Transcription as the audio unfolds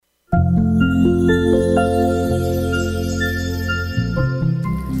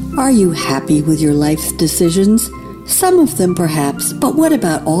Are you happy with your life's decisions? Some of them perhaps, but what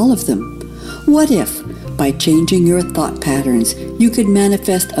about all of them? What if, by changing your thought patterns, you could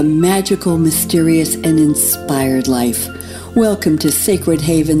manifest a magical, mysterious, and inspired life? Welcome to Sacred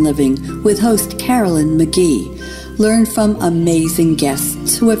Haven Living with host Carolyn McGee. Learn from amazing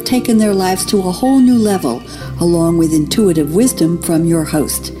guests who have taken their lives to a whole new level, along with intuitive wisdom from your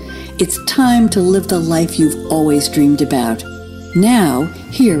host. It's time to live the life you've always dreamed about. Now,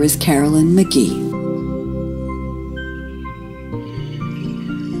 here is Carolyn McGee.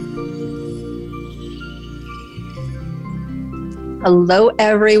 Hello,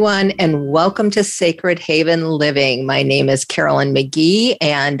 everyone, and welcome to Sacred Haven Living. My name is Carolyn McGee,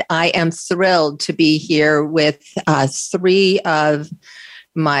 and I am thrilled to be here with three of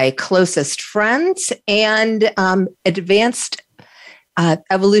my closest friends and advanced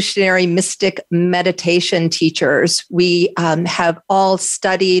evolutionary mystic meditation teachers. We have all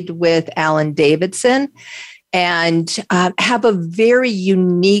studied with Alan Davidson and have a very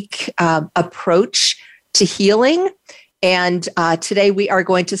unique approach to healing. And today we are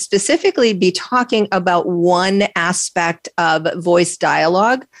going to specifically be talking about one aspect of voice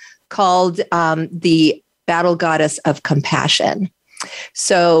dialogue called the Battle Goddess of Compassion.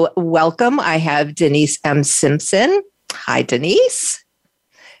 So welcome. I have Denise M. Simpson. Hi, Denise.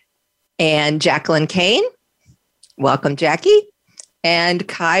 And Jacqueline Kane. Welcome, Jackie. And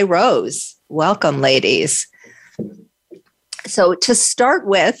Kai Rose. Welcome, ladies. So to start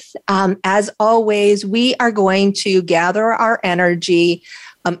with, as always, we are going to gather our energy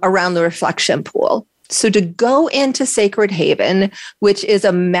around the reflection pool. So to go into Sacred Haven, which is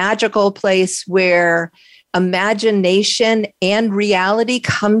a magical place where imagination and reality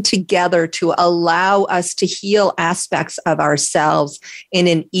come together to allow us to heal aspects of ourselves in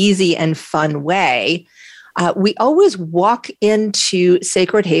an easy and fun way, we always walk into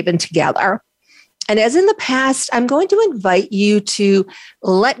Sacred Haven together. And as in the past, I'm going to invite you to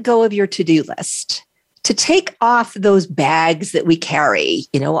let go of your to-do list, to take off those bags that we carry,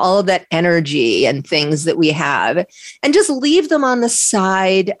 all of that energy and things that we have, and just leave them on the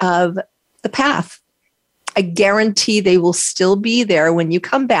side of the path. I guarantee they will still be there when you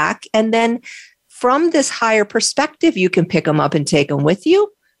come back. And then from this higher perspective, you can pick them up and take them with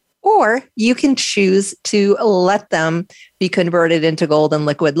you. Or you can choose to let them be converted into golden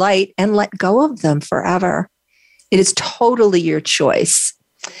liquid light and let go of them forever. It is totally your choice.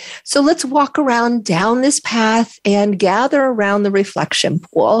 So let's walk around down this path and gather around the reflection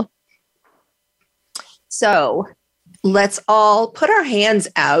pool. So let's all put our hands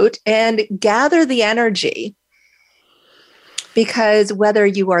out and gather the energy. Because whether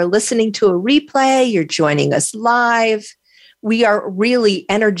you are listening to a replay, you're joining us live, we are really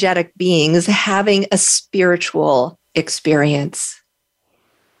energetic beings having a spiritual experience.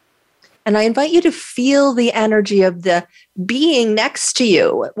 And I invite you to feel the energy of the being next to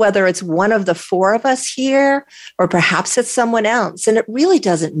you, whether it's one of the four of us here, or perhaps it's someone else. And it really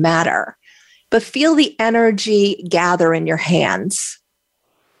doesn't matter. But feel the energy gather in your hands.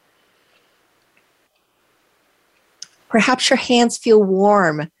 Perhaps your hands feel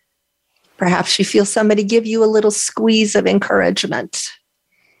warm. Perhaps you feel somebody give you a little squeeze of encouragement.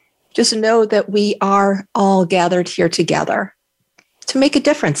 Just know that we are all gathered here together to make a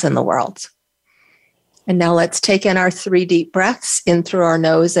difference in the world. And now let's take in our 3 deep breaths, in through our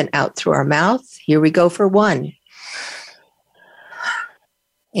nose and out through our mouth. Here we go for 1.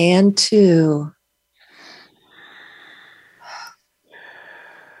 And 2.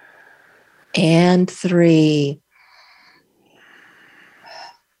 And 3.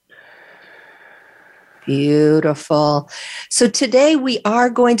 Beautiful. So today we are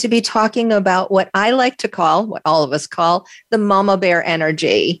going to be talking about what I like to call, what all of us call, the mama bear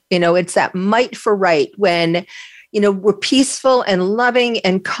energy. It's that might for right when, we're peaceful and loving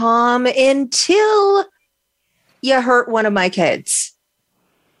and calm until you hurt one of my kids.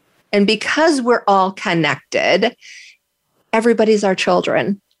 And because we're all connected, everybody's our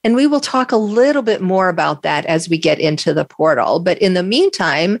children. And we will talk a little bit more about that as we get into the portal. But in the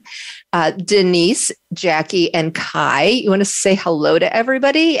meantime, Denise, Jackie, and Kai, you want to say hello to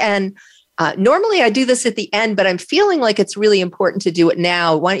everybody? And normally I do this at the end, but I'm feeling like it's really important to do it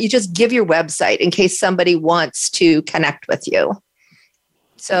now. Why don't you just give your website in case somebody wants to connect with you?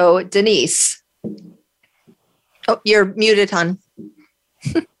 So Denise. Oh, you're muted, hon.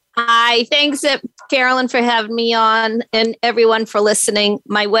 Hi, thanks, Carolyn, for having me on and everyone for listening.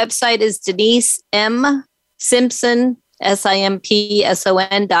 My website is Denise M. Simpson, SIMPSON.com.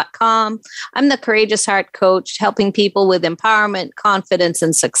 I'm the Courageous Heart Coach, helping people with empowerment, confidence,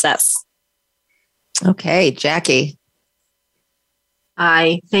 and success. Okay, Jackie.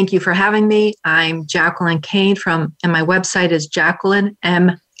 I thank you for having me. I'm Jacqueline Kane and my website is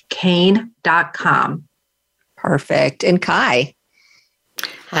jacquelinemkane.com. Perfect. And Kai?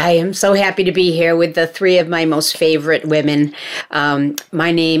 I am so happy to be here with the three of my most favorite women.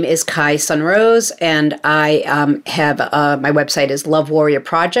 My name is Kai Sunrose, and I have my website is Love Warrior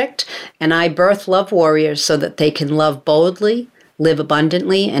Project, and I birth love warriors so that they can love boldly, live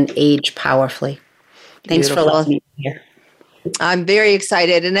abundantly, and age powerfully. Thanks for letting me be here. I'm very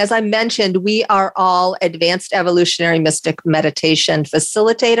excited. And as I mentioned, we are all Advanced Evolutionary Mystic Meditation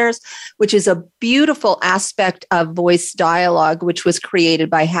facilitators, which is a beautiful aspect of voice dialogue, which was created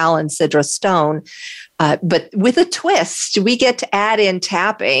by Hal and Sidra Stone. But with a twist, we get to add in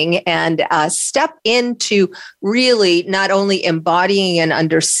tapping and step into really not only embodying and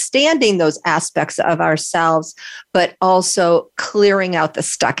understanding those aspects of ourselves, but also clearing out the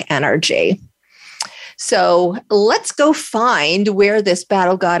stuck energy. So let's go find where this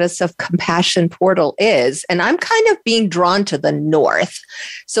Battle Goddess of Compassion portal is. And I'm kind of being drawn to the north.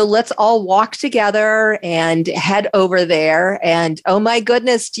 So let's all walk together and head over there. And oh my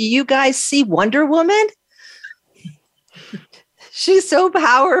goodness, do you guys see Wonder Woman? She's so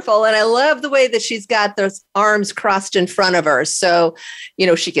powerful. And I love the way that she's got those arms crossed in front of her. So,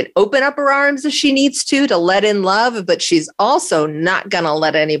 she can open up her arms if she needs to let in love, but she's also not going to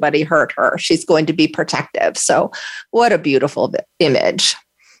let anybody hurt her. She's going to be protective. So what a beautiful image.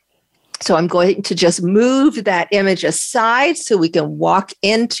 So I'm going to just move that image aside so we can walk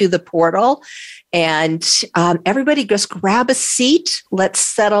into the portal. And everybody just grab a seat. Let's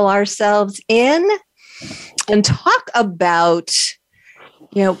settle ourselves in and talk about,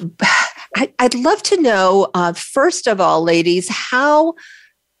 I'd love to know, first of all, ladies, how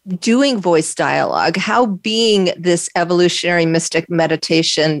doing voice dialogue, how being this evolutionary mystic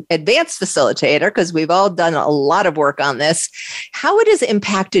meditation advanced facilitator, because we've all done a lot of work on this, how it has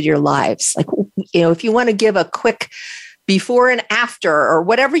impacted your lives. Like, if you want to give a quick before and after or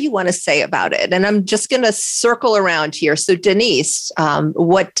whatever you want to say about it. And I'm just going to circle around here. So Denise,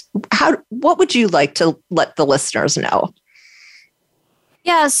 what would you like to let the listeners know?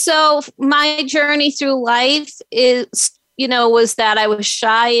 Yeah. So my journey through life was that I was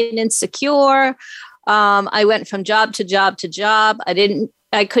shy and insecure. I went from job to job to job.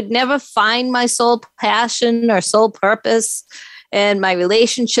 I could never find my soul passion or soul purpose. And my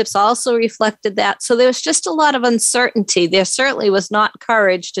relationships also reflected that. So there was just a lot of uncertainty. There certainly was not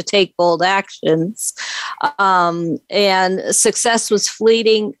courage to take bold actions. And success was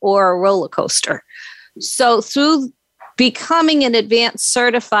fleeting or a roller coaster. So through becoming an advanced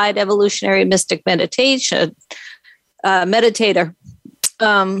certified evolutionary mystic meditator,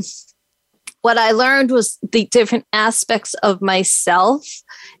 what I learned was the different aspects of myself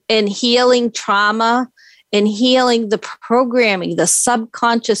and healing trauma and healing the programming, the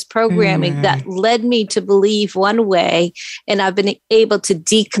subconscious programming that led me to believe one way. And I've been able to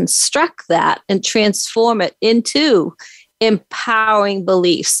deconstruct that and transform it into empowering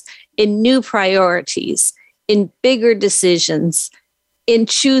beliefs, in new priorities, in bigger decisions, in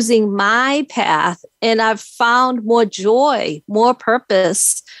choosing my path. And I've found more joy, more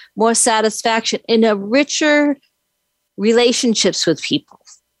purpose, more satisfaction, in a richer relationships with people.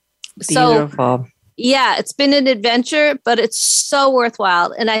 Beautiful. So, yeah, it's been an adventure, but it's so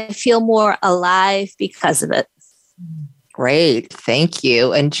worthwhile. And I feel more alive because of it. Great. Thank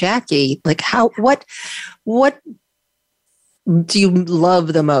you. And Jackie, what do you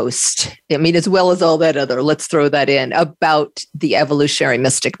love the most? I mean, as well as all that other, let's throw that in, about the evolutionary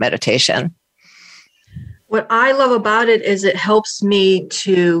mystic meditation. What I love about it is it helps me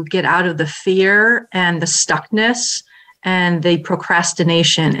to get out of the fear and the stuckness and the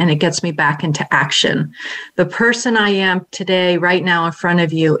procrastination, and it gets me back into action. The person I am today, right now in front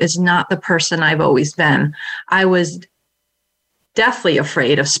of you, is not the person I've always been. I was deathly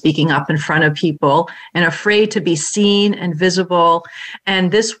afraid of speaking up in front of people and afraid to be seen and visible. And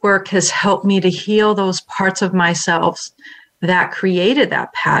this work has helped me to heal those parts of myself that created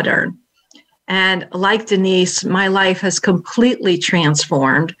that pattern. And like Denise, my life has completely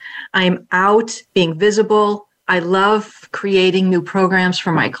transformed. I'm out being visible. I love creating new programs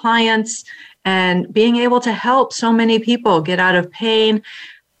for my clients and being able to help so many people get out of pain,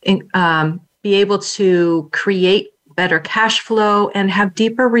 and, be able to create better cash flow and have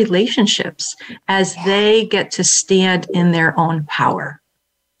deeper relationships as they get to stand in their own power.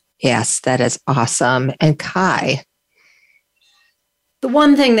 Yes, that is awesome. And Kai? The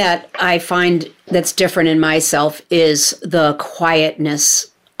one thing that I find that's different in myself is the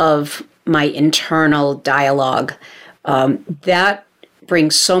quietness of my internal dialogue. That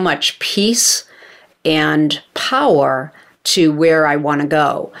brings so much peace and power to where I want to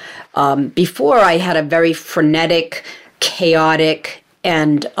go. Before, I had a very frenetic, chaotic,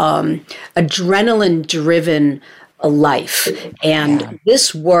 and adrenaline-driven life. And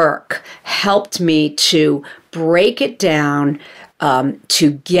this work helped me to break it down,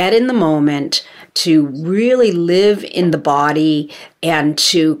 to get in the moment, to really live in the body, and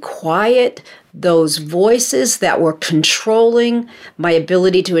to quiet those voices that were controlling my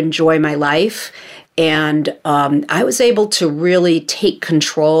ability to enjoy my life. And I was able to really take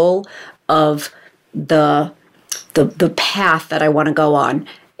control of the path that I want to go on.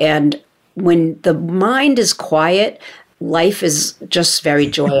 And when the mind is quiet, life is just very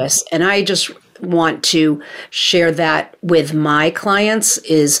joyous. And I just want to share that with my clients,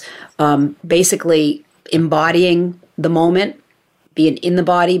 is basically embodying the moment, being in the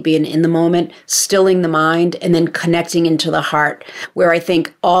body, being in the moment, stilling the mind, and then connecting into the heart, where I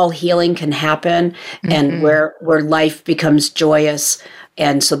think all healing can happen, and where life becomes joyous.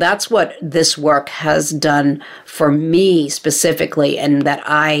 And so that's what this work has done for me specifically, and that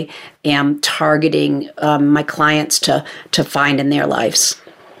I am targeting my clients to find in their lives.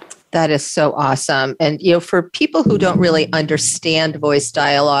 That is so awesome. And, for people who don't really understand voice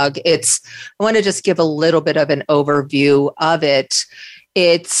dialogue, I want to just give a little bit of an overview of it.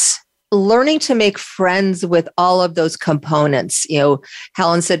 It's learning to make friends with all of those components.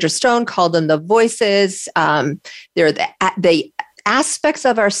 Helen Sidra Stone called them the voices. They're the aspects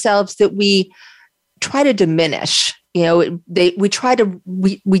of ourselves that we try to diminish. We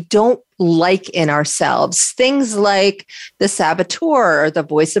don't like in ourselves things like the saboteur, or the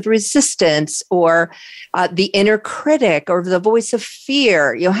voice of resistance, or the inner critic, or the voice of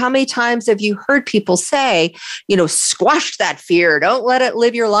fear. How many times have you heard people say, squash that fear, don't let it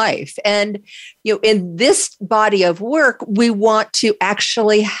live your life? And, in this body of work, we want to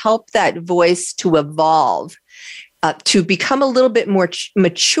actually help that voice to evolve. To become a little bit more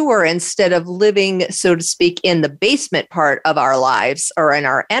mature, instead of living, so to speak, in the basement part of our lives or in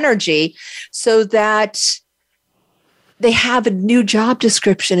our energy, so that they have a new job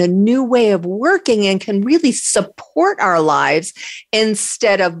description, a new way of working, and can really support our lives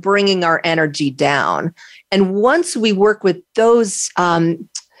instead of bringing our energy down. And once we work with those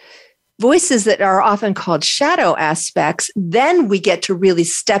voices that are often called shadow aspects, then we get to really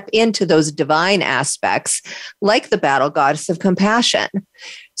step into those divine aspects, like the battle goddess of compassion.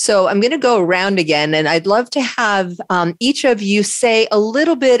 So I'm going to go around again, and I'd love to have each of you say a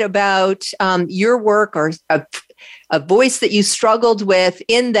little bit about your work, or a voice that you struggled with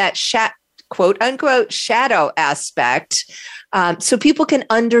in that quote unquote shadow aspect, so people can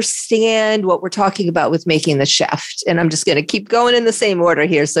understand what we're talking about with making the shift. And I'm just going to keep going in the same order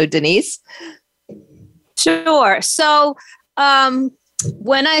here. So Denise. Sure. So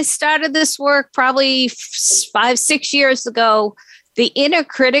when I started this work, probably 5-6 years ago, the inner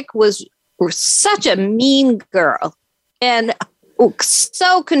critic was such a mean girl, and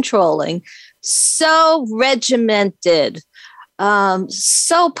so controlling, so regimented,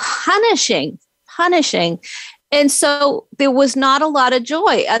 so punishing. And so there was not a lot of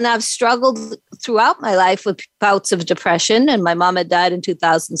joy. And I've struggled throughout my life with bouts of depression. And my mom had died in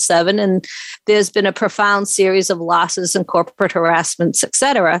 2007. And there's been a profound series of losses and corporate harassments, et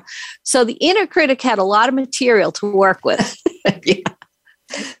cetera. So the inner critic had a lot of material to work with. Yeah.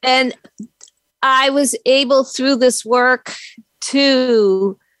 And I was able, through this work,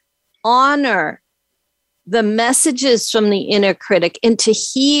 to honor the messages from the inner critic and to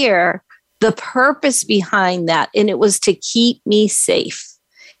hear the purpose behind that. And it was to keep me safe.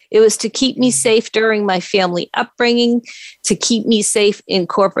 It was to keep me safe during my family upbringing, to keep me safe in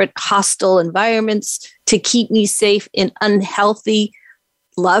corporate hostile environments, to keep me safe in unhealthy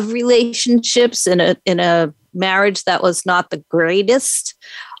love relationships, in a marriage that was not the greatest.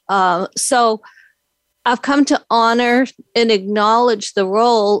 So I've come to honor and acknowledge the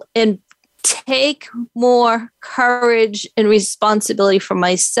role and take more courage and responsibility for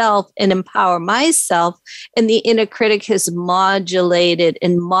myself and empower myself. And the inner critic has modulated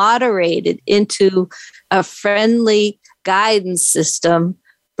and moderated into a friendly guidance system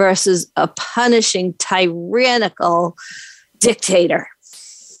versus a punishing, tyrannical dictator.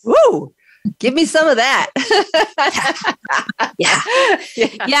 Woo! Give me some of that.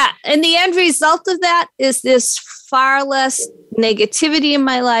 Yeah. And the end result of that is there's far less negativity in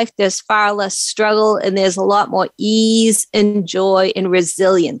my life. There's far less struggle, and there's a lot more ease and joy and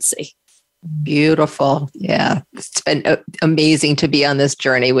resiliency. Beautiful. Yeah. It's been amazing to be on this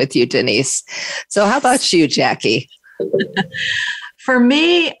journey with you, Denise. So how about you, Jackie? For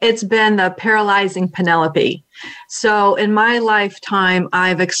me, it's been the paralyzing Penelope. So in my lifetime,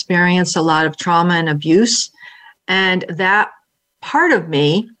 I've experienced a lot of trauma and abuse. And that part of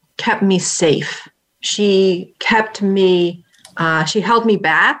me kept me safe. She kept me, she held me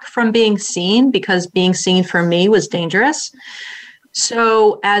back from being seen because being seen for me was dangerous.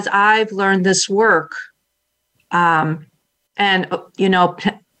 So as I've learned this work, paralyzing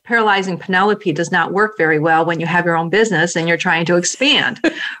Penelope does not work very well when you have your own business and you're trying to expand,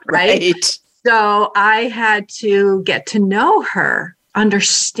 right? So I had to get to know her,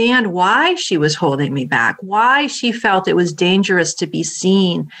 understand why she was holding me back, why she felt it was dangerous to be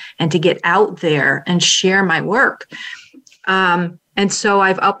seen and to get out there and share my work. And so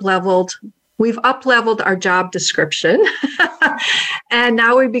we've up-leveled our job description and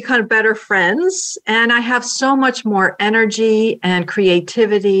now we've become better friends. And I have so much more energy and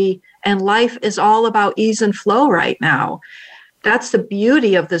creativity, and life is all about ease and flow right now. That's the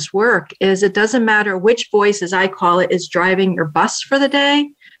beauty of this work, is it doesn't matter which voice, as I call it, is driving your bus for the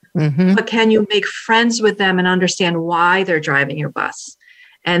day, but can you make friends with them and understand why they're driving your bus,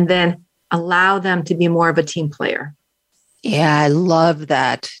 and then allow them to be more of a team player. Yeah, I love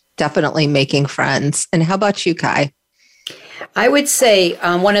that. Definitely making friends. And how about you, Kai? I would say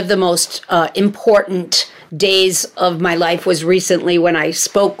one of the most important days of my life was recently when I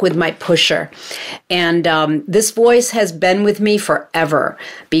spoke with my pusher. And this voice has been with me forever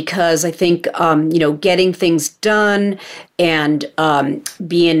because I think, getting things done and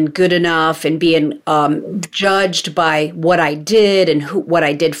being good enough and being judged by what I did and what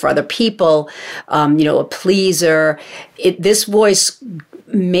I did for other people, a pleaser, this voice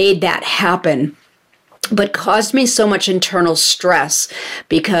made that happen, but caused me so much internal stress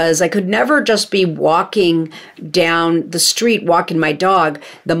because I could never just be walking down the street, walking my dog.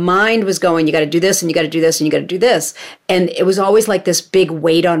 The mind was going, you got to do this and you got to do this and you got to do this. And it was always like this big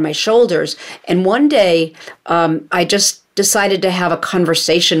weight on my shoulders. And one day I just decided to have a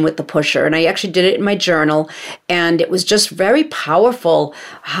conversation with the pusher. And I actually did it in my journal. And it was just very powerful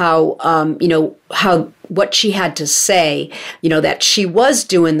how what she had to say, that she was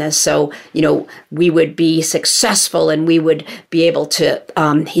doing this. So, we would be successful and we would be able to,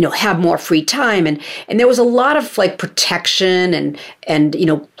 have more free time. And there was a lot of protection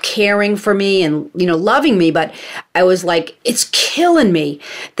and caring for me and, loving me. But I was like, it's killing me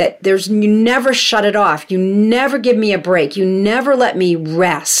that you never shut it off. You never give me a break. You never let me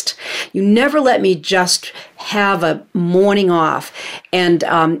rest. You never let me just have a morning off. And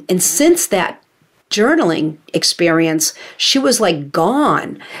since that journaling experience, she was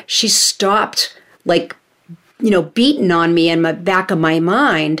gone. She stopped beating on me in the back of my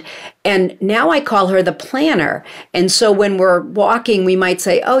mind. And now I call her the planner. And so when we're walking, we might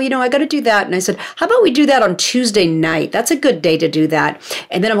say, oh, I got to do that. And I said, how about we do that on Tuesday night? That's a good day to do that.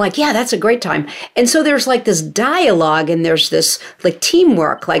 And then I'm like, yeah, that's a great time. And so there's this dialogue and there's this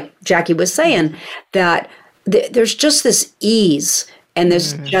teamwork, like Jackie was saying, that there's just this ease and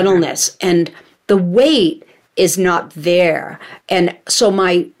this gentleness, and the weight is not there. And so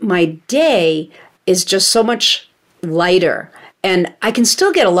my day is just so much lighter, and I can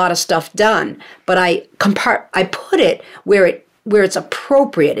still get a lot of stuff done, but I put it where it's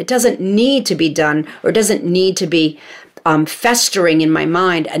appropriate. It doesn't need to be done, or it doesn't need to be festering in my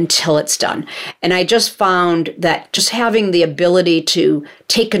mind until it's done. And I just found that just having the ability to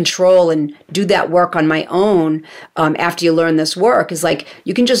take control and do that work on my own after you learn this work is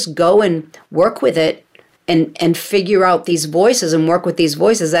you can just go and work with it and figure out these voices and work with these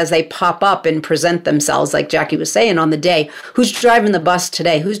voices as they pop up and present themselves, like Jackie was saying, on the day. Who's driving the bus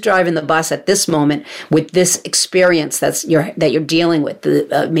today? Who's driving the bus at this moment with this experience that you're dealing with?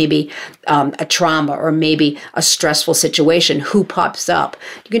 Maybe a trauma or maybe a stressful situation. Who pops up?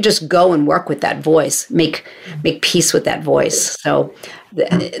 You can just go and work with that voice, make peace with that voice. So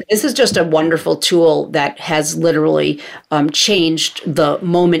this is just a wonderful tool that has literally changed the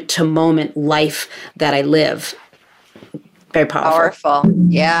moment-to-moment life that I live. Very powerful.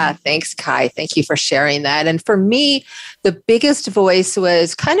 Yeah. Thanks, Kai. Thank you for sharing that. And for me, the biggest voice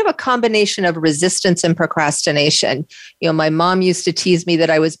was kind of a combination of resistance and procrastination. My mom used to tease me that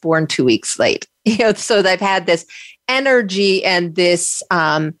I was born 2 weeks late, so that I've had this energy and this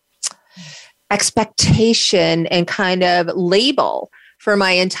expectation and kind of label for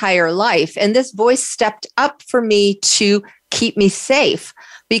my entire life. And this voice stepped up for me to keep me safe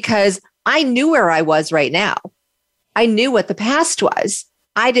because I knew where I was right now. I knew what the past was.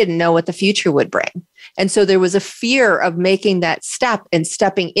 I didn't know what the future would bring. And so there was a fear of making that step and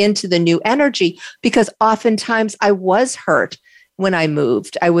stepping into the new energy because oftentimes I was hurt when I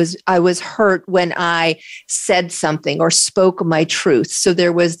moved. I was hurt when I said something or spoke my truth. So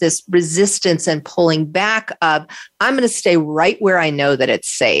there was this resistance and pulling back of, I'm going to stay right where I know that it's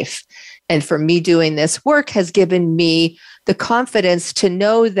safe. And for me, doing this work has given me the confidence to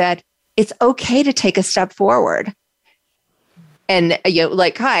know that it's okay to take a step forward. And,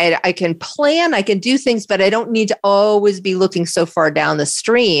 like, hi, I can plan, I can do things, but I don't need to always be looking so far down the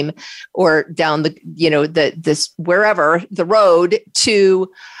stream or down this wherever the road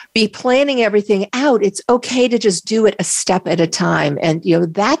to be planning everything out. It's okay to just do it a step at a time. And,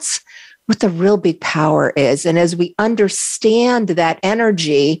 that's what the real big power is. And as we understand that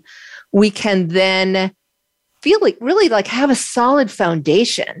energy, we can then feel like really like have a solid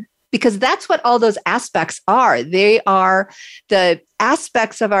foundation. Because that's what all those aspects are. They are the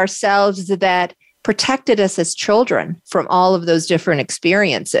aspects of ourselves that protected us as children from all of those different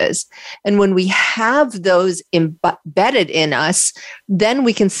experiences. And when we have those embedded in us, then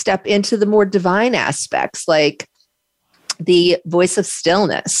we can step into the more divine aspects, like the voice of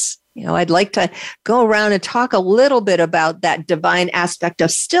stillness. I'd like to go around and talk a little bit about that divine aspect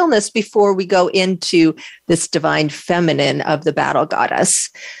of stillness before we go into this divine feminine of the battle goddess.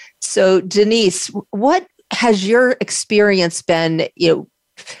 So, Denise, what has your experience been,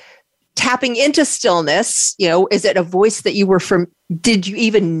 tapping into stillness? Is it a voice that you were from? Did you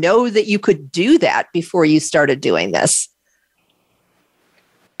even know that you could do that before you started doing this?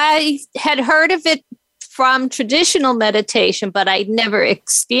 I had heard of it from traditional meditation, but I'd never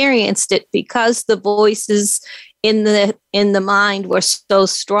experienced it because the voices in the mind were so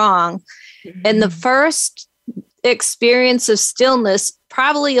strong. Mm-hmm. And the first experience of stillness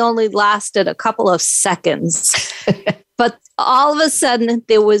probably only lasted a couple of seconds, but all of a sudden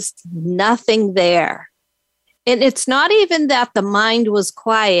there was nothing there. And it's not even that the mind was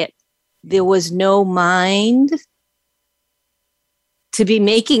quiet. There was no mind to be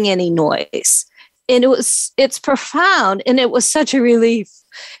making any noise. And it's profound. And it was such a relief.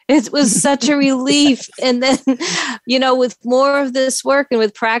 It was such a relief. And then, with more of this work and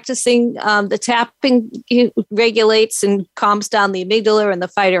with practicing, the tapping regulates and calms down the amygdala and the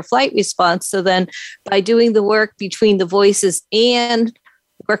fight or flight response. So then by doing the work between the voices and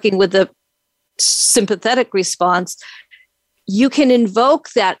working with the sympathetic response, you can invoke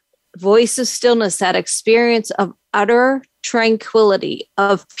that voice of stillness, that experience of utter tranquility,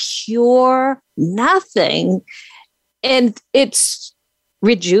 of pure nothing. And it's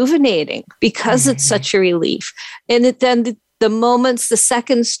rejuvenating because it's such a relief. And then the moments, the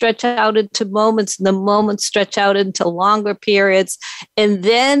seconds stretch out into moments, and the moments stretch out into longer periods. And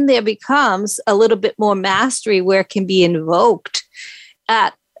then there becomes a little bit more mastery where it can be invoked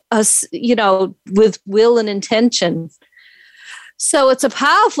at us, with will and intention. So it's a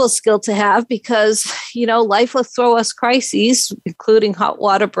powerful skill to have because, life will throw us crises, including hot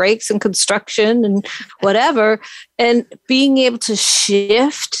water breaks and construction and whatever. And being able to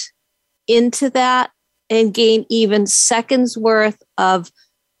shift into that and gain even seconds worth of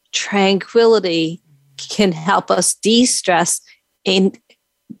tranquility can help us de-stress and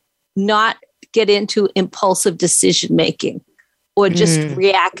not get into impulsive decision making or just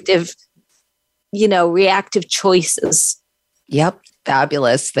reactive choices. Yep.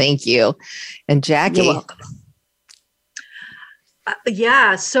 Fabulous. Thank you. And Jackie. You're welcome.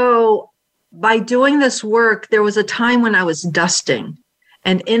 Yeah. So by doing this work, there was a time when I was dusting.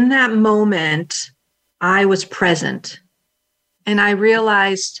 And in that moment, I was present. And I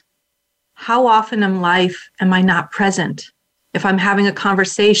realized, how often in life am I not present? If I'm having a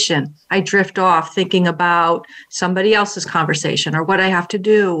conversation, I drift off thinking about somebody else's conversation or what I have to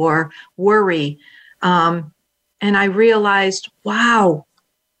do or worry. And I realized, wow,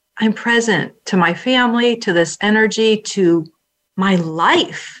 I'm present to my family, to this energy, to my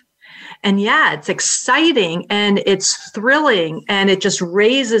life. And yeah, it's exciting and it's thrilling and it just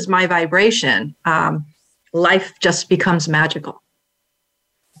raises my vibration. Life just becomes magical.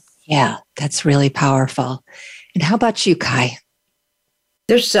 Yeah, that's really powerful. And how about you, Kai?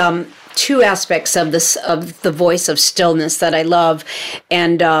 There's two aspects of the voice of stillness that I love.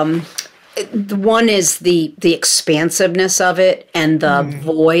 And one is the expansiveness of it and the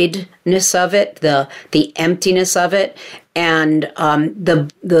voidness of it, the emptiness of it, and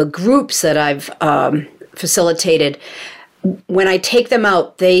the groups that I've facilitated. When I take them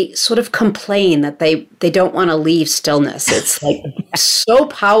out, they sort of complain that they don't want to leave stillness. It's like so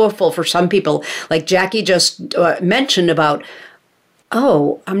powerful for some people, like Jackie just mentioned about,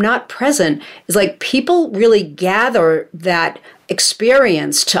 oh, I'm not present. It's like people really gather that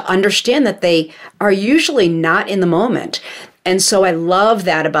experience to understand that they are usually not in the moment. And so I love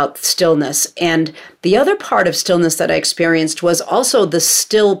that about stillness. And the other part of stillness that I experienced was also the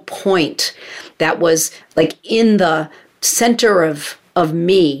still point that was like in the center of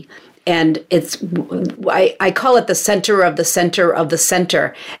me. and I call it the center of the center of the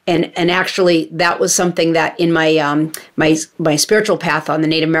center. And actually that was something that in my my spiritual path, on the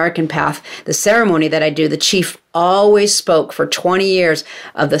Native American path, the ceremony that I do, the chief always spoke for 20 years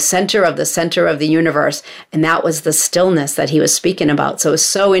of the center of the universe. And that was the stillness that he was speaking about. So it was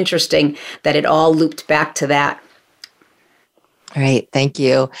so interesting that it all looped back to that. All right. Thank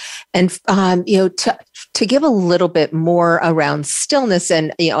you. And, to give a little bit more around stillness,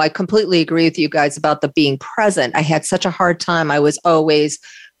 and, I completely agree with you guys about the being present. I had such a hard time. I was always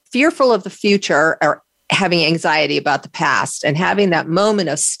fearful of the future or having anxiety about the past, and having that moment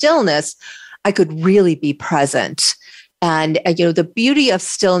of stillness, I could really be present. And, the beauty of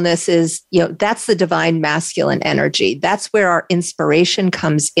stillness is, that's the divine masculine energy. That's where our inspiration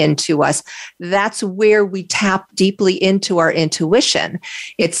comes into us. That's where we tap deeply into our intuition.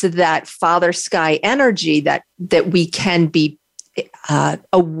 It's that father sky energy that we can be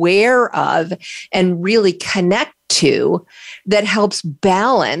aware of and really connect to, that helps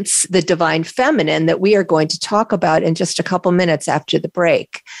balance the divine feminine that we are going to talk about in just a couple minutes after the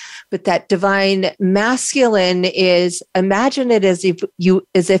break. But that divine masculine is, imagine it as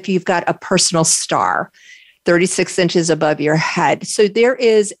if you've got a personal star 36 inches above your head. So there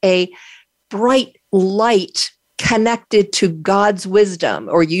is a bright light connected to God's wisdom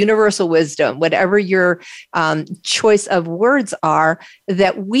or universal wisdom, whatever your choice of words are,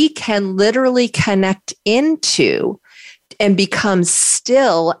 that we can literally connect into and become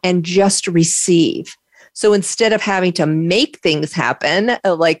still and just receive. So instead of having to make things happen,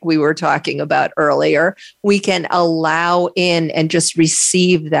 like we were talking about earlier, we can allow in and just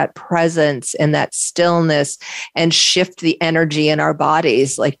receive that presence and that stillness and shift the energy in our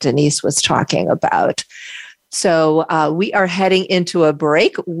bodies, like Denise was talking about. So we are heading into a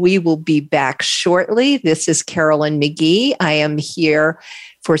break. We will be back shortly. This is Carolyn McGee. I am here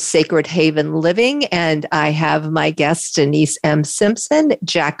for Sacred Haven Living, and I have my guests Denise M. Simpson,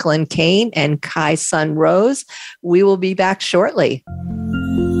 Jacqueline Kane, and Kai Sun Rose. We will be back shortly.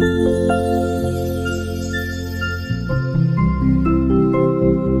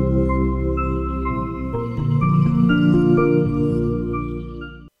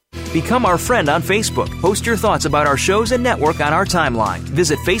 Become our friend on Facebook. Post your thoughts about our shows and network on our timeline.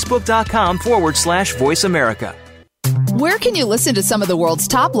 Visit facebook.com/Voice America. Where can you listen to some of the world's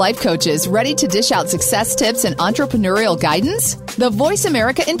top life coaches ready to dish out success tips and entrepreneurial guidance? The Voice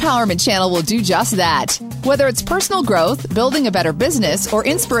America Empowerment Channel will do just that. Whether it's personal growth, building a better business, or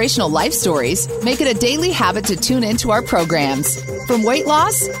inspirational life stories, make it a daily habit to tune into our programs. From weight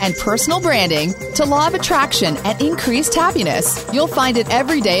loss and personal branding to law of attraction and increased happiness, you'll find it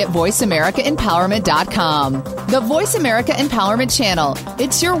every day at VoiceAmericaEmpowerment.com. The Voice America Empowerment Channel.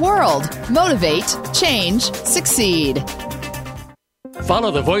 It's your world. Motivate, change, succeed.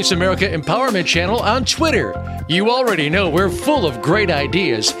 Follow the Voice America Empowerment Channel on Twitter. You already know we're full of great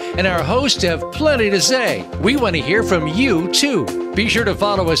ideas, and our hosts have plenty to say. We want to hear from you, too. Be sure to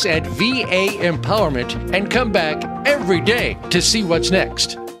follow us at VA Empowerment and come back every day to see what's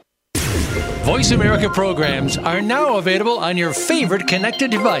next. Voice America programs are now available on your favorite connected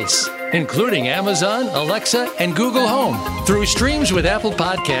device, including Amazon, Alexa, and Google Home. Through streams with Apple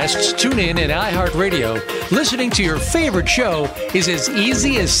Podcasts, TuneIn, and iHeartRadio, listening to your favorite show is as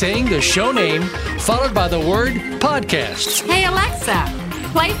easy as saying the show name followed by the word podcast. Hey, Alexa,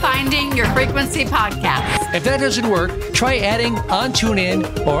 play Finding Your Frequency podcast. If that doesn't work, try adding on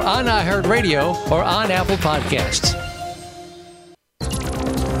TuneIn or on iHeartRadio or on Apple Podcasts.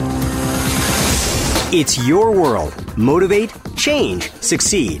 It's your world. Motivate, change,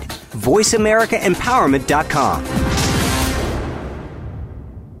 succeed. VoiceAmericaEmpowerment.com.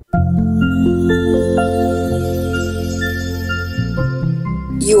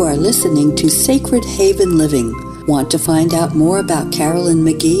 You are listening to Sacred Haven Living. Want to find out more about Carolyn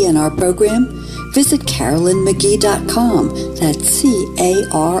McGee and our program? Visit CarolynMcGee.com. That's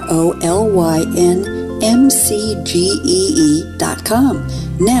CarolynMcgee.com.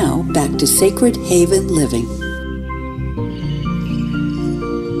 Now, back to Sacred Haven Living.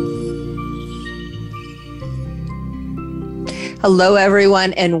 Hello,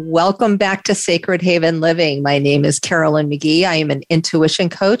 everyone, and welcome back to Sacred Haven Living. My name is Carolyn McGee. I am an intuition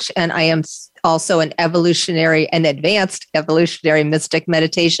coach, and I am also an advanced evolutionary mystic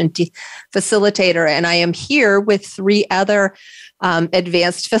meditation facilitator. And I am here with three other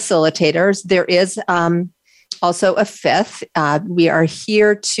advanced facilitators. There is also a fifth. We are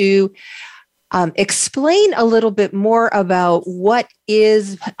here to explain a little bit more about what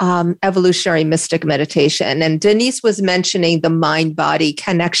is evolutionary mystic meditation. And Denise was mentioning the mind-body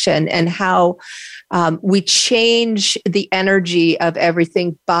connection and how we change the energy of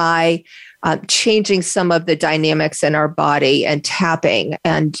everything by changing some of the dynamics in our body and tapping.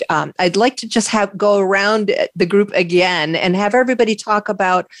 And I'd like to just go around the group again and have everybody talk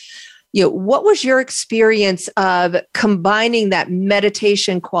about, what was your experience of combining that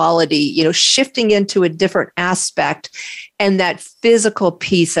meditation quality, shifting into a different aspect and that physical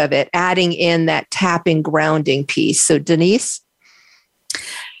piece of it, adding in that tapping, grounding piece. So Denise?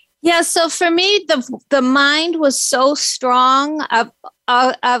 Yeah, so for me, the mind was so strong.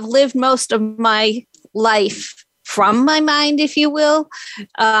 I've lived most of my life from my mind, if you will,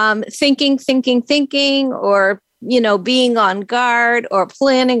 thinking, or being on guard or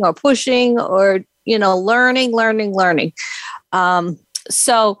planning or pushing or, learning.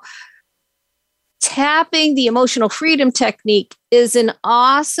 So tapping the emotional freedom technique is an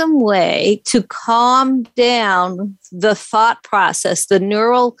awesome way to calm down the thought process, the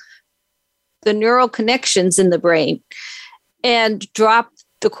neural connections in the brain, and drop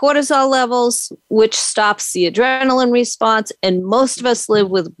the cortisol levels, which stops the adrenaline response. And most of us live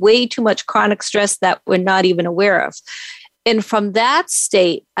with way too much chronic stress that we're not even aware of. And from that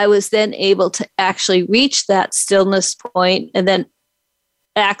state, I was then able to actually reach that stillness point and then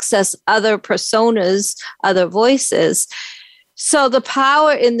access other personas, other voices. So the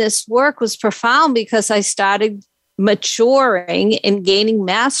power in this work was profound because I started maturing and gaining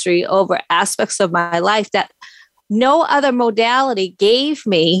mastery over aspects of my life that no other modality gave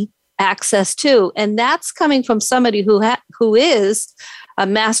me access to. And that's coming from somebody who is a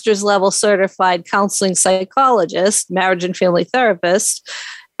master's level certified counseling psychologist, marriage and family therapist,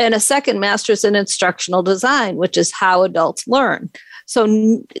 and a second master's in instructional design, which is how adults learn.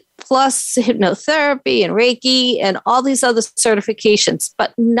 So plus hypnotherapy and Reiki and all these other certifications,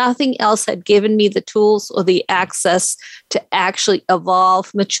 but nothing else had given me the tools or the access to actually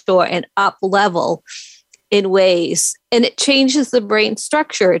evolve, mature, and up level in ways. And it changes the brain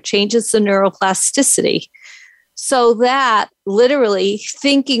structure. It changes the neuroplasticity. So that literally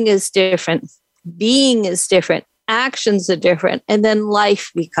thinking is different, being is different, actions are different, and then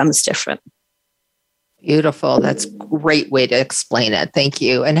life becomes different. Beautiful. That's a great way to explain it. Thank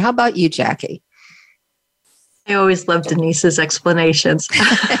you. And how about you, Jackie? I always love Denise's explanations.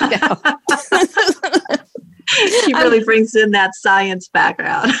 She really brings in that science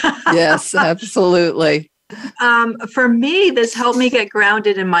background. Yes, absolutely. For me, this helped me get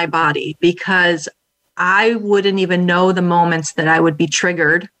grounded in my body because I wouldn't even know the moments that I would be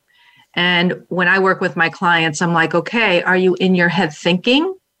triggered. And when I work with my clients, I'm like, okay, are you in your head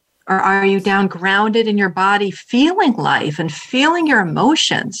thinking? Or are you down grounded in your body, feeling life and feeling your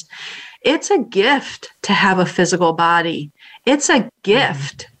emotions? It's a gift to have a physical body. It's a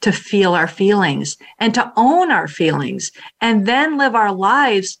gift to feel our feelings and to own our feelings and then live our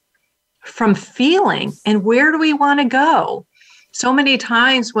lives from feeling. And where do we want to go? So many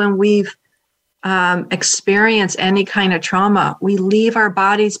times when we've experienced any kind of trauma, we leave our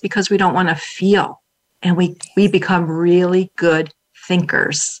bodies because we don't want to feel. And we become really good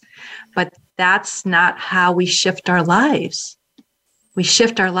thinkers. But that's not how we shift our lives. We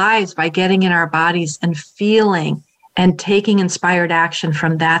shift our lives by getting in our bodies and feeling and taking inspired action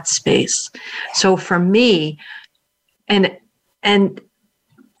from that space. So for me, and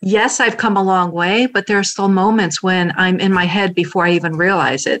yes, I've come a long way, but there are still moments when I'm in my head before I even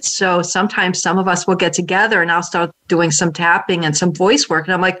realize it. So sometimes some of us will get together and I'll start doing some tapping and some voice work.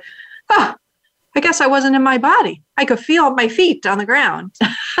 And I'm like, oh, I guess I wasn't in my body. I could feel my feet on the ground.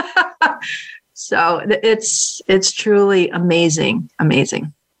 So it's truly amazing.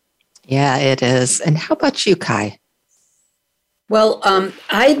 Yeah, it is. And how about you, Kai? Well,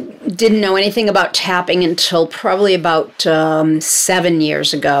 I didn't know anything about tapping until probably about 7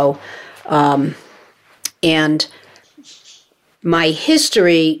 years ago. And my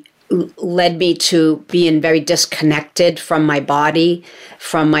history led me to being very disconnected from my body,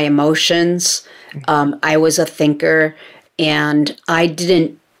 from my emotions. I was a thinker, and I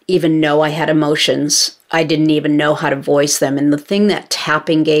didn't even know I had emotions. I didn't even know how to voice them. And the thing that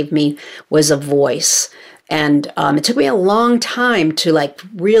tapping gave me was a voice. And it took me a long time to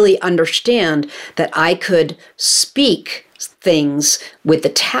really understand that I could speak things with the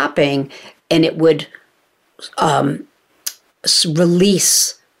tapping and it would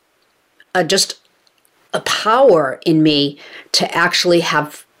release just a power in me to actually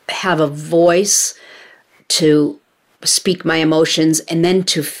have a voice to speak my emotions and then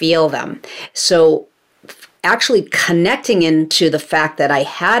to feel them. So actually connecting into the fact that I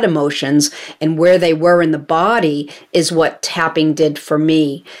had emotions and where they were in the body is what tapping did for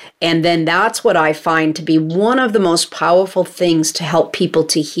me. And then that's what I find to be one of the most powerful things to help people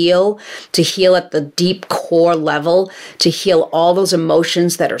to heal at the deep core level, to heal all those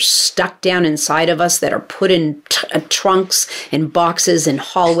emotions that are stuck down inside of us, that are put in trunks and boxes and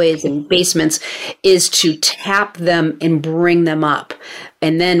hallways and basements, is to tap them and bring them up.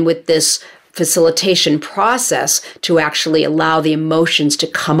 And then with this facilitation process to actually allow the emotions to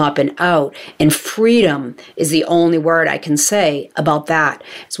come up and out. And freedom is the only word I can say about that.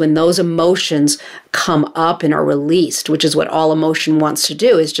 It's when those emotions come up and are released, which is what all emotion wants to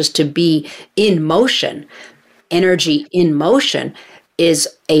do, is just to be in motion. Energy in motion is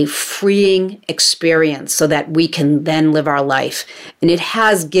a freeing experience so that we can then live our life. And it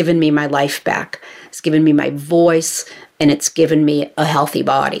has given me my life back. It's given me my voice, and it's given me a healthy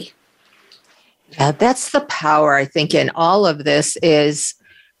body. Yeah, that's the power, I think, in all of this is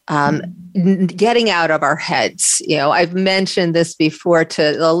getting out of our heads. I've mentioned this before to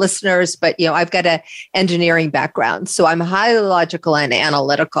the listeners, but, I've got an engineering background. So I'm highly logical and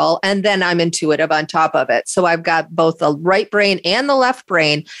analytical, and then I'm intuitive on top of it. So I've got both the right brain and the left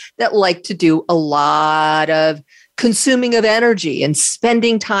brain that like to do a lot of consuming of energy and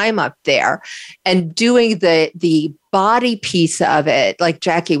spending time up there, and doing the body piece of it, like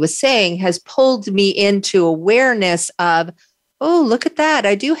Jackie was saying, has pulled me into awareness of, oh, look at that.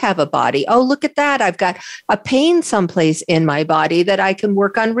 I do have a body. Oh, look at that. I've got a pain someplace in my body that I can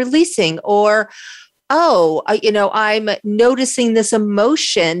work on releasing. Or, I'm noticing this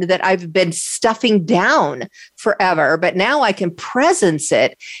emotion that I've been stuffing down forever, but now I can presence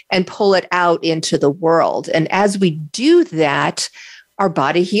it and pull it out into the world. And as we do that, our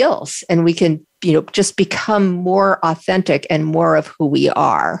body heals and we can, just become more authentic and more of who we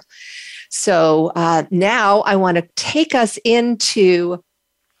are. So now I want to take us into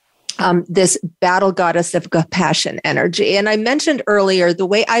this battle goddess of compassion energy. And I mentioned earlier, the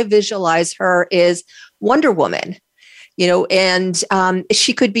way I visualize her is Wonder Woman, and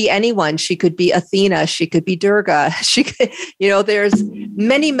she could be anyone. She could be Athena. She could be Durga. She could, there's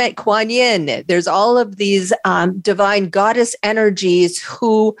many Kuan Yin. There's all of these divine goddess energies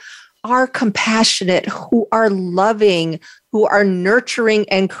who are compassionate, who are loving, who are nurturing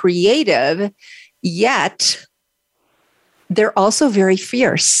and creative, yet they're also very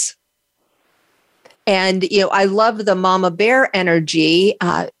fierce. And, I love the mama bear energy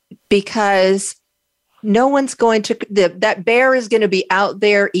because no one's going to, that bear is going to be out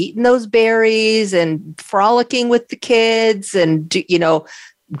there eating those berries and frolicking with the kids and,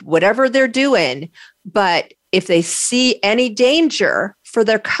 whatever they're doing. But if they see any danger for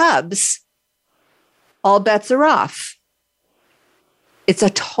their cubs, all bets are off. It's a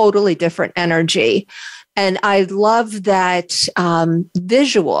totally different energy. And I love that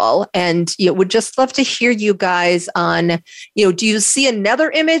visual, and would just love to hear you guys on, do you see another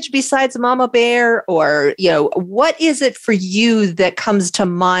image besides Mama Bear, or, what is it for you that comes to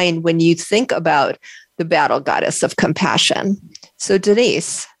mind when you think about the battle goddess of compassion? So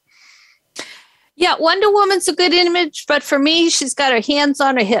Denise. Yeah, Wonder Woman's a good image, but for me, she's got her hands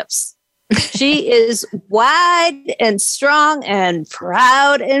on her hips. She is wide and strong and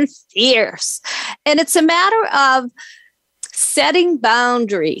proud and fierce. And it's a matter of setting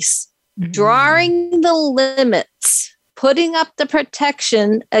boundaries, drawing the limits, putting up the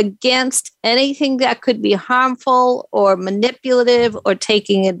protection against anything that could be harmful or manipulative or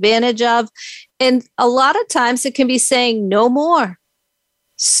taking advantage of. And a lot of times it can be saying, no more.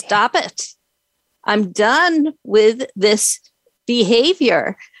 Stop it. I'm done with this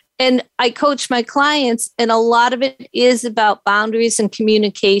behavior. And I coach my clients, and a lot of it is about boundaries and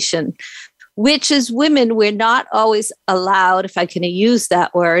communication, which as women, we're not always allowed, if I can use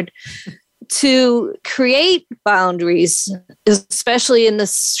that word, to create boundaries, especially in the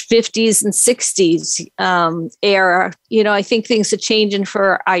 50s and 60s era. I think things are changing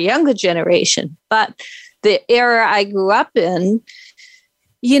for our younger generation, but the era I grew up in,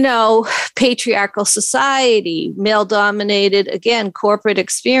 patriarchal society, male-dominated, again, corporate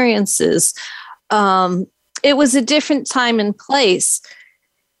experiences. It was a different time and place.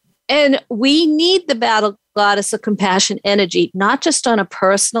 And we need the battle goddess of compassion energy, not just on a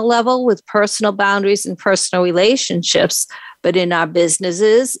personal level with personal boundaries and personal relationships, but in our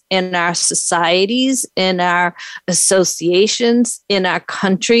businesses, in our societies, in our associations, in our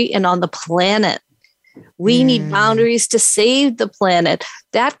country, and on the planet. We need boundaries to save the planet.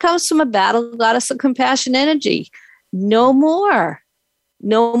 That comes from a battle goddess of compassion energy. No more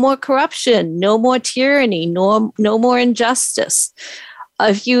corruption, no more tyranny, no more injustice.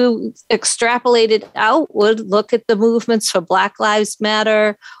 If you extrapolate it outward, look at the movements for Black Lives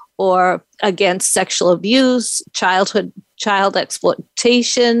Matter or against sexual abuse, child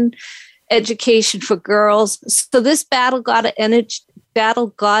exploitation, education for girls. So this battle goddess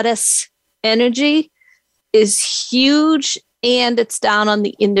energy is huge, and it's down on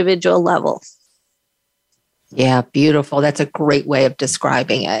the individual level. Yeah, beautiful. That's a great way of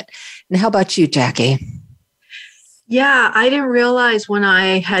describing it. And how about you, Jackie? Yeah, I didn't realize when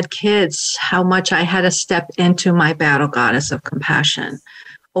I had kids how much I had to step into my battle goddess of compassion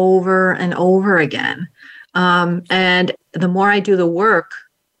over and over again. And the more I do the work,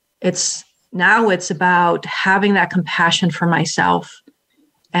 it's about having that compassion for myself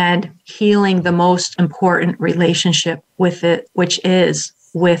and healing the most important relationship with it, which is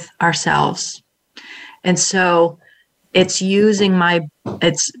with ourselves. And so it's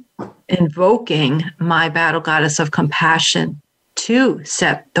invoking my battle goddess of compassion to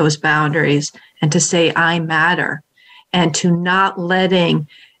set those boundaries and to say, I matter, and to not letting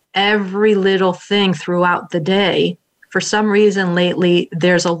every little thing throughout the day. For some reason lately,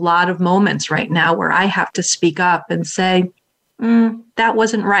 there's a lot of moments right now where I have to speak up and say, that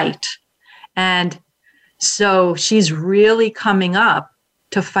wasn't right. And so she's really coming up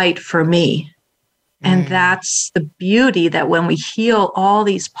to fight for me. And that's the beauty, that when we heal all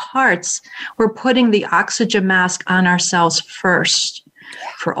these parts, we're putting the oxygen mask on ourselves first.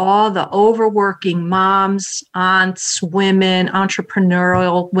 For all the overworking moms, aunts, women,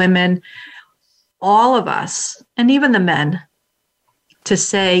 entrepreneurial women, all of us, and even the men, to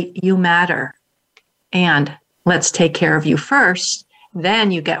say, you matter, and let's take care of you first.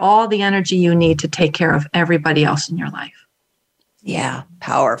 Then you get all the energy you need to take care of everybody else in your life. Yeah,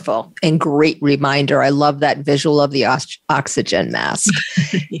 powerful and great reminder. I love that visual of the oxygen mask.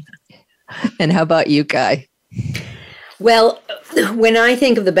 Yeah. And how about you, Kai? Well, when I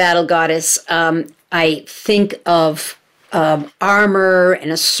think of the battle goddess, I think of armor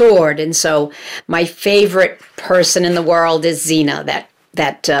and a sword. And so my favorite person in the world is Xena,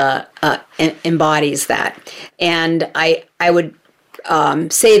 that embodies that. And I would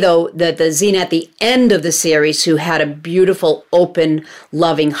say, though, that the Xena at the end of the series, who had a beautiful, open,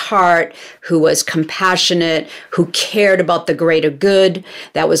 loving heart, who was compassionate, who cared about the greater good,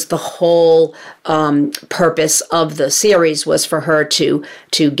 that was the whole purpose of the series, was for her to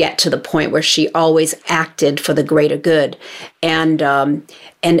get to the point where she always acted for the greater good, and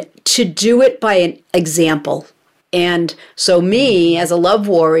to do it by an example. And so me, as a love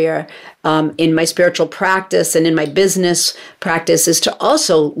warrior, in my spiritual practice and in my business practice, is to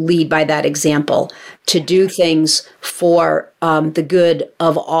also lead by that example, to do things for the good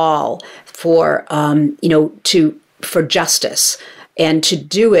of all, for justice, and to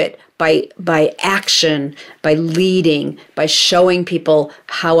do it by action, by leading, by showing people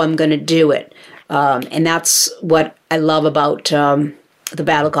how I'm going to do it. And that's what I love about the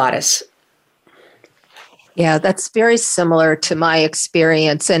battle goddess. Yeah, that's very similar to my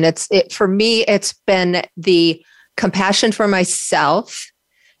experience. And for me, it's been the compassion for myself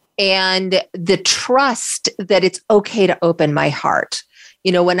and the trust that it's okay to open my heart.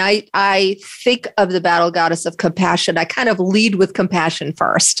 You know, when I think of the battle goddess of compassion, I kind of lead with compassion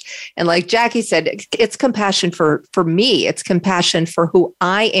first. And like Jackie said, it's compassion for me. It's compassion for who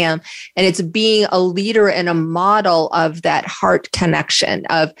I am. And it's being a leader and a model of that heart connection,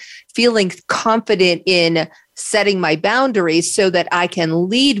 of feeling confident in setting my boundaries so that I can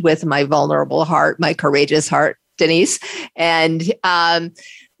lead with my vulnerable heart, my courageous heart, Denise. And,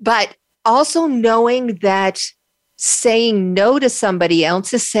 but also knowing that saying no to somebody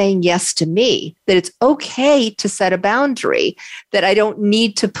else is saying yes to me, that it's okay to set a boundary, that I don't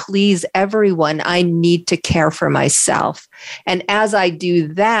need to please everyone. I need to care for myself. And as I do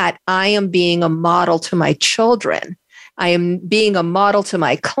that, I am being a model to my children. I am being a model to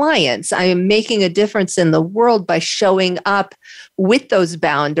my clients. I am making a difference in the world by showing up with those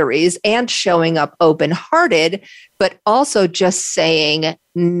boundaries and showing up open-hearted, but also just saying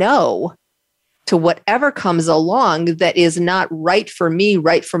no to whatever comes along that is not right for me,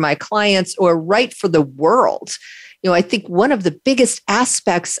 right for my clients, or right for the world. You know, I think one of the biggest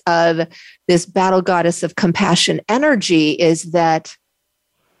aspects of this battle goddess of compassion energy is that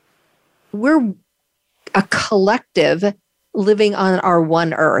we're a collective living on our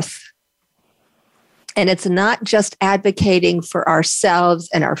one earth. And it's not just advocating for ourselves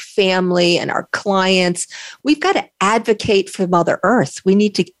and our family and our clients. We've got to advocate for Mother Earth. We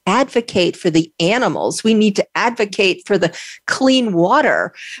need to advocate for the animals. We need to advocate for the clean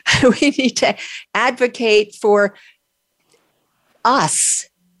water. We need to advocate for us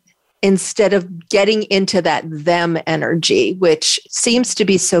instead of getting into that them energy, which seems to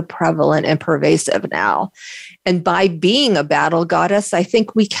be so prevalent and pervasive now. And by being a battle goddess, I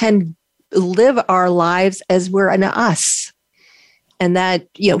think we can live our lives as we're an us. And that,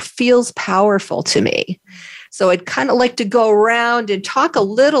 feels powerful to me. So I'd kind of like to go around and talk a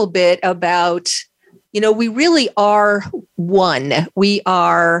little bit about, we really are one. We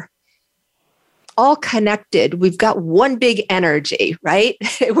are all connected. We've got one big energy, right?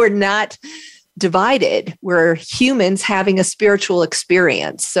 We're not divided. We're humans having a spiritual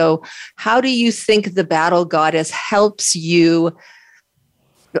experience. So how do you think the battle goddess helps you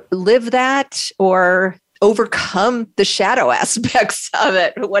live that or overcome the shadow aspects of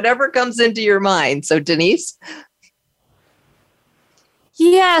it, whatever comes into your mind? So Denise?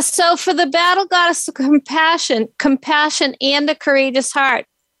 Yeah, so for the battle goddess of compassion and a courageous heart.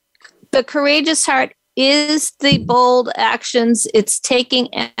 The courageous heart is the bold actions. It's taking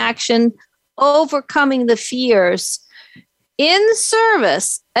action, overcoming the fears in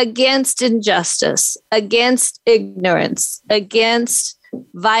service against injustice, against ignorance, against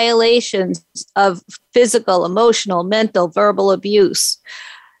violations of physical, emotional, mental, verbal abuse.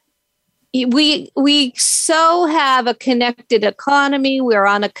 We so have a connected economy. We're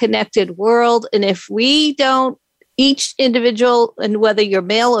on a connected world. And if we don't, each individual, and whether you're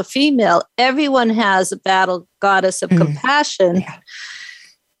male or female, everyone has a battle goddess of compassion.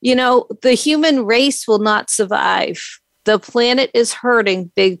 Yeah. The human race will not survive. The planet is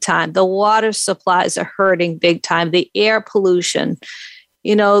hurting big time. The water supplies are hurting big time. The air pollution,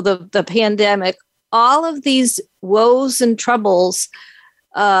 the pandemic, all of these woes and troubles,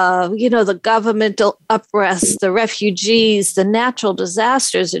 the governmental unrest, the refugees, the natural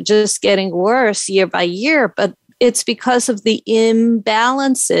disasters are just getting worse year by year. But it's because of the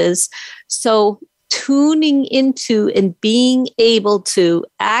imbalances. So tuning into and being able to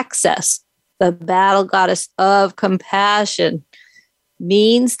access the battle goddess of compassion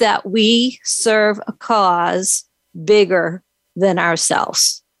means that we serve a cause bigger than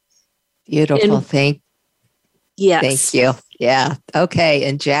ourselves. Beautiful. Thank Yes. you. Yeah. Okay.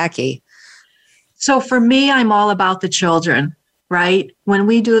 And Jackie? So for me, I'm all about the children, right? When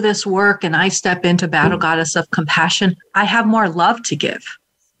we do this work and I step into battle goddess of compassion, I have more love to give.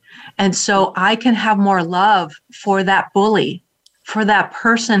 And so I can have more love for that bully, for that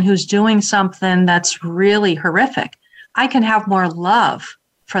person who's doing something that's really horrific. I can have more love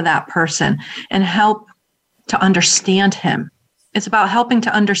for that person and help to understand him. It's about helping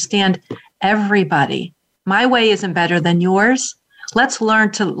to understand everybody. My way isn't better than yours. Let's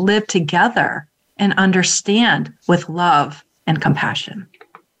learn to live together and understand with love and compassion.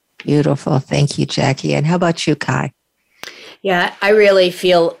 Beautiful. Thank you, Jackie. And how about you, Kai? Yeah, I really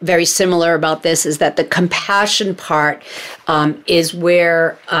feel very similar about this, is that the compassion part is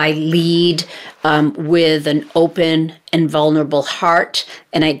where I lead with an open and vulnerable heart.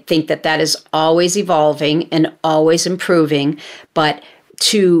 And I think that is always evolving and always improving. But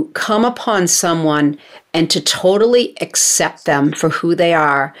to come upon someone and to totally accept them for who they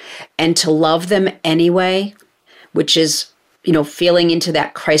are and to love them anyway, which is, feeling into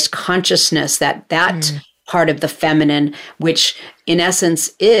that Christ consciousness, that part of the feminine, which in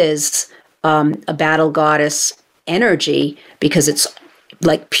essence is a battle goddess energy, because it's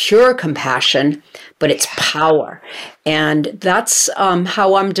like pure compassion, but it's power. And that's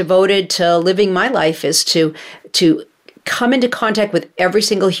how I'm devoted to living my life, is to come into contact with every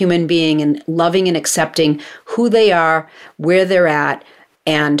single human being and loving and accepting who they are, where they're at,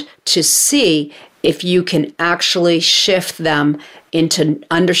 and to see if you can actually shift them into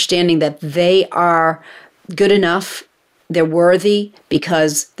understanding that they are good enough, they're worthy,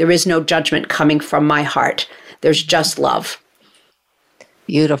 because there is no judgment coming from my heart. There's just love.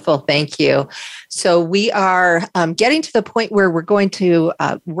 Beautiful. Thank you. So we are getting to the point where we're going to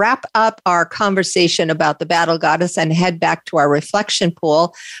wrap up our conversation about the battle goddess and head back to our reflection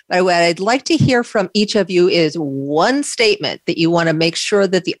pool. But what I'd like to hear from each of you is one statement that you want to make sure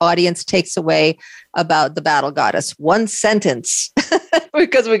that the audience takes away about the battle goddess. One sentence,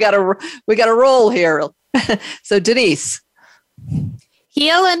 because we got to roll here. So Denise.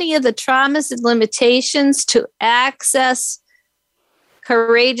 Heal any of the traumas and limitations to access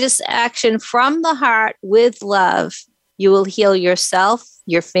courageous action from the heart with love. You will heal yourself,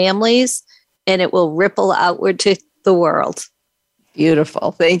 your families, and it will ripple outward to the world.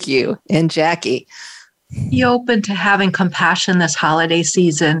 Beautiful. Thank you. And Jackie? Be open to having compassion this holiday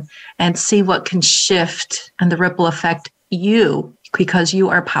season and see what can shift and the ripple effect you, because you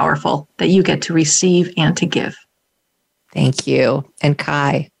are powerful, that you get to receive and to give. Thank you. And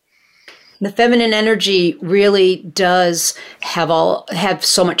Kai? The feminine energy really does have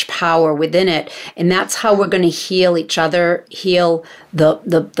so much power within it, and that's how we're going to heal each other, heal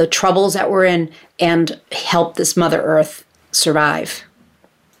the troubles that we're in, and help this Mother Earth survive.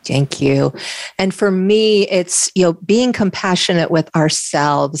 Thank you. And for me, it's, being compassionate with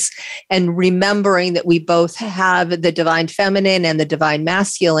ourselves and remembering that we both have the divine feminine and the divine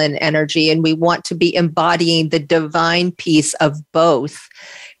masculine energy, and we want to be embodying the divine piece of both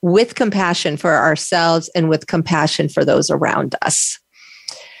with compassion for ourselves and with compassion for those around us.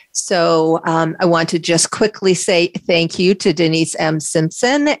 So I want to just quickly say thank you to Denise M.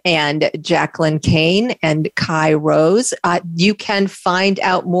 Simpson and Jacqueline Kane and Kai Rose. You can find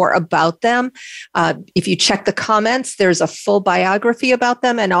out more about them. If you check the comments, there's a full biography about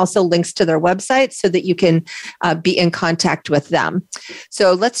them and also links to their website so that you can be in contact with them.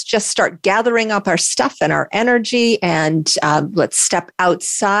 So let's just start gathering up our stuff and our energy, and let's step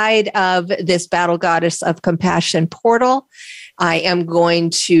outside of this Battle Goddess of Compassion portal. I am going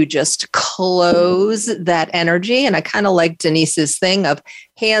to just close that energy. And I kind of like Denise's thing of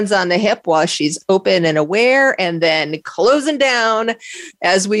hands on the hip while she's open and aware, and then closing down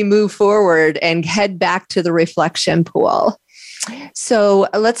as we move forward and head back to the reflection pool. So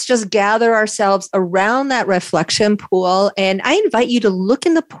let's just gather ourselves around that reflection pool. And I invite you to look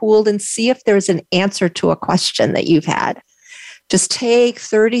in the pool and see if there's an answer to a question that you've had. Just take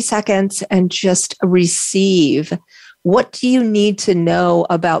 30 seconds and just receive. What do you need to know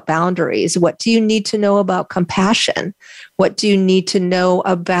about boundaries? What do you need to know about compassion? What do you need to know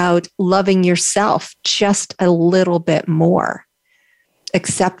about loving yourself just a little bit more?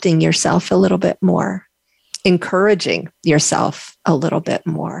 Accepting yourself a little bit more? Encouraging yourself a little bit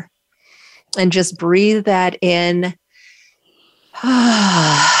more? And just breathe that in.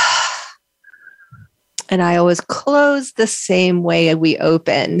 And I always close the same way we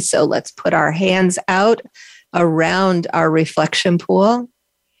open. So let's put our hands out around our reflection pool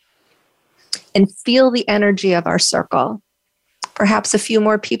and feel the energy of our circle. Perhaps a few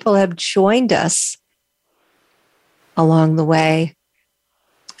more people have joined us along the way.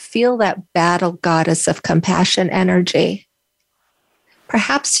 Feel that Battle Goddess of Compassion energy.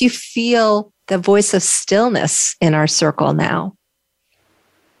 Perhaps you feel the voice of stillness in our circle now.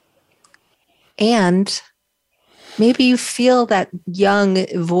 And maybe you feel that young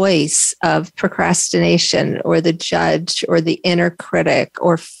voice of procrastination or the judge or the inner critic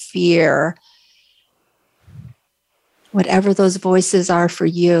or fear. Whatever those voices are for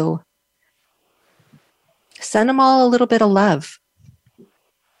you, send them all a little bit of love.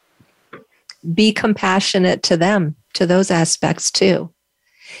 Be compassionate to them, to those aspects too.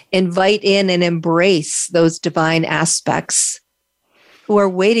 Invite in and embrace those divine aspects who are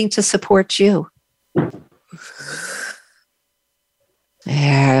waiting to support you.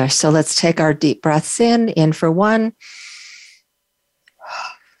 There. So let's take our deep breaths in for 1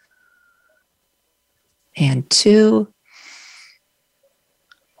 and 2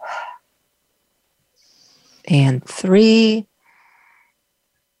 and 3,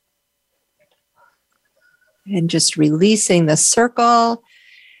 and just releasing the circle.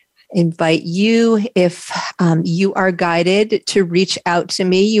 Invite you, if you are guided, to reach out to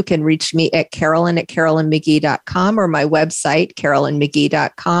me. You can reach me at Carolyn@CarolynMcGee.com or my website,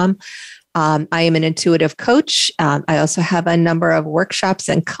 CarolynMcGee.com. I am an intuitive coach. I also have a number of workshops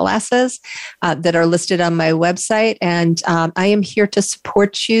and classes that are listed on my website. And I am here to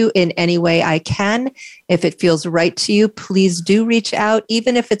support you in any way I can. If it feels right to you, please do reach out,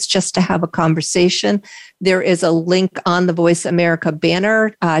 even if it's just to have a conversation. There is a link on the Voice America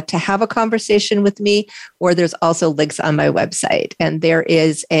banner to have a conversation with me, or there's also links on my website. And there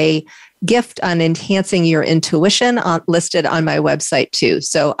is a gift on enhancing your intuition listed on my website too.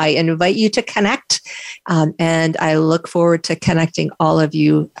 So I invite you to connect, and I look forward to connecting all of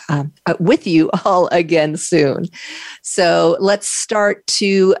you with you all again soon. So let's start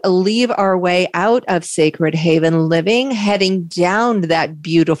to leave our way out of Sacred Haven Living, heading down that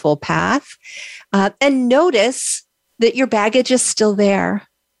beautiful path, and notice that your baggage is still there.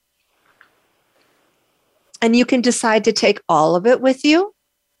 And you can decide to take all of it with you.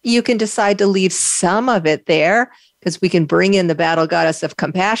 You can decide to leave some of it there, because we can bring in the Battle Goddess of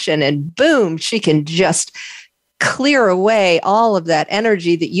Compassion and boom, she can just clear away all of that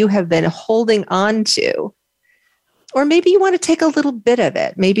energy that you have been holding on to. Or maybe you want to take a little bit of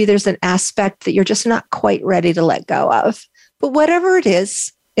it. Maybe there's an aspect that you're just not quite ready to let go of. But whatever it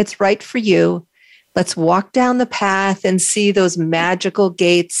is, it's right for you. Let's walk down the path and see those magical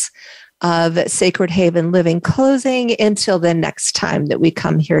gates of Sacred Haven Living closing until the next time that we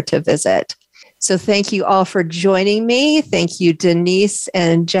come here to visit. So thank you all for joining me. Thank you, Denise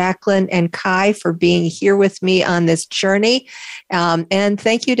and Jacqueline and Kai, for being here with me on this journey. And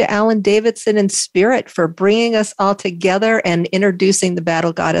thank you to Alan Davidson and Spirit for bringing us all together and introducing the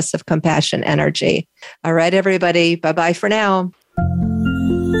Battle Goddess of Compassion energy. All right, everybody. Bye-bye for now.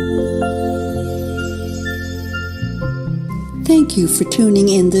 Thank you for tuning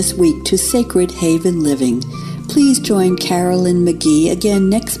in this week to Sacred Haven Living. Please join Carolyn McGee again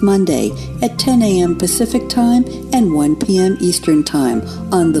next Monday at 10 a.m. Pacific Time and 1 p.m. Eastern Time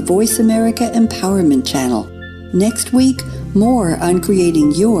on the Voice America Empowerment Channel. Next week, more on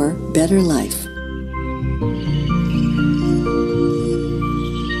creating your better life.